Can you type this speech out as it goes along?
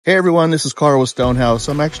Hey everyone, this is Carl with Stonehouse.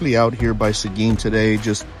 I'm actually out here by Seguin today.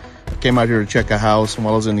 Just came out here to check a house, and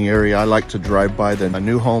while I was in the area, I like to drive by the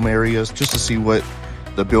new home areas just to see what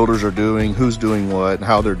the builders are doing, who's doing what, and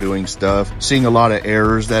how they're doing stuff. Seeing a lot of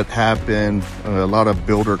errors that happen, a lot of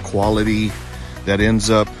builder quality that ends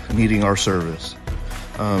up needing our service.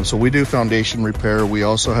 So we do foundation repair. We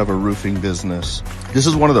also have a roofing business. This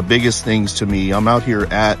is one of the biggest things to me. I'm out here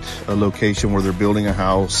at a location where they're building a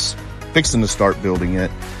house, fixing to start building it.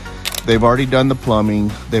 They've already done the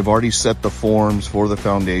plumbing. They've already set the forms for the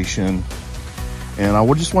foundation. And I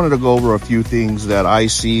just wanted to go over a few things that I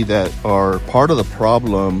see that are part of the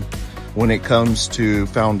problem when it comes to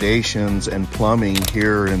foundations and plumbing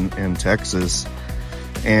here in Texas.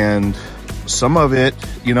 And some of it,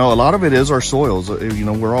 a lot of it is our soils.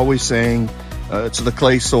 We're always saying it's the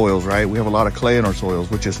clay soils, right? We have a lot of clay in our soils,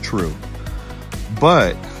 which is true.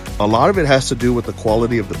 But a lot of it has to do with the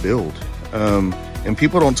quality of the build. And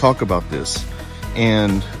people don't talk about this.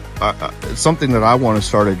 And it's something that I want to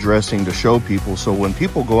start addressing to show people. So when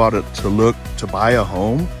people go out to look to buy a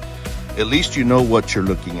home, at least you know what you're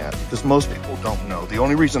looking at, because most people don't know. The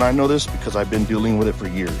only reason I know this is because I've been dealing with it for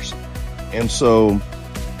years. And so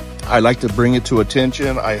I like to bring it to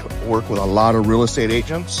attention. I work with a lot of real estate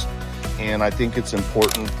agents, and I think it's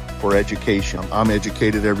important for education. I'm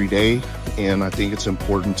educated every day, and I think it's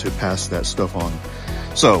important to pass that stuff on.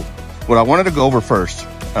 So what I wanted to go over first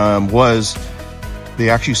was they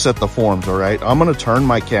actually set the forms. All right, I'm going to turn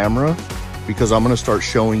my camera because I'm going to start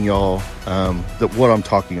showing y'all what I'm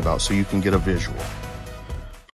talking about so you can get a visual.